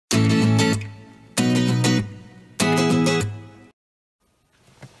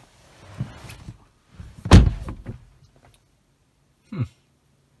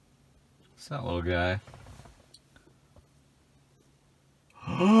What's that little guy?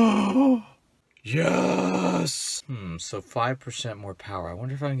 Yes! So 5% more power. I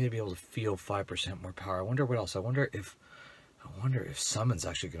wonder if I'm gonna be able to feel 5% more power. I wonder what else. I wonder if summon's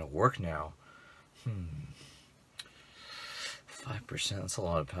actually gonna work now. 5%, that's a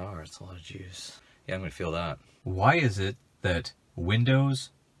lot of power. That's a lot of juice. Yeah, I'm gonna feel that. Why is it that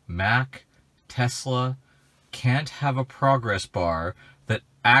Windows, Mac, Tesla can't have a progress bar that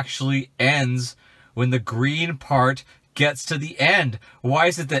actually ends when the green part gets to the end? Why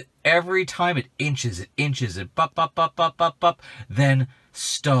is it that every time it inches, it bup, bup, bup, bup, bup, bup, then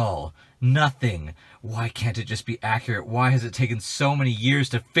stall? Nothing. Why can't it just be accurate? Why has it taken so many years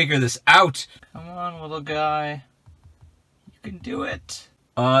to figure this out? Come on, little guy. You can do it.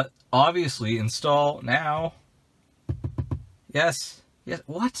 Obviously, install now. Yes. Yes.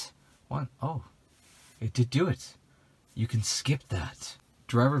 What? What? Oh, it did do it. You can skip that.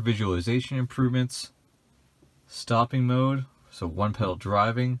 Driver visualization improvements. Stopping mode. So one pedal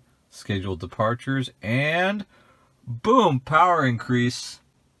driving. Scheduled departures. And boom, power increase.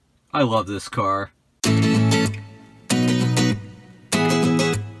 I love this car.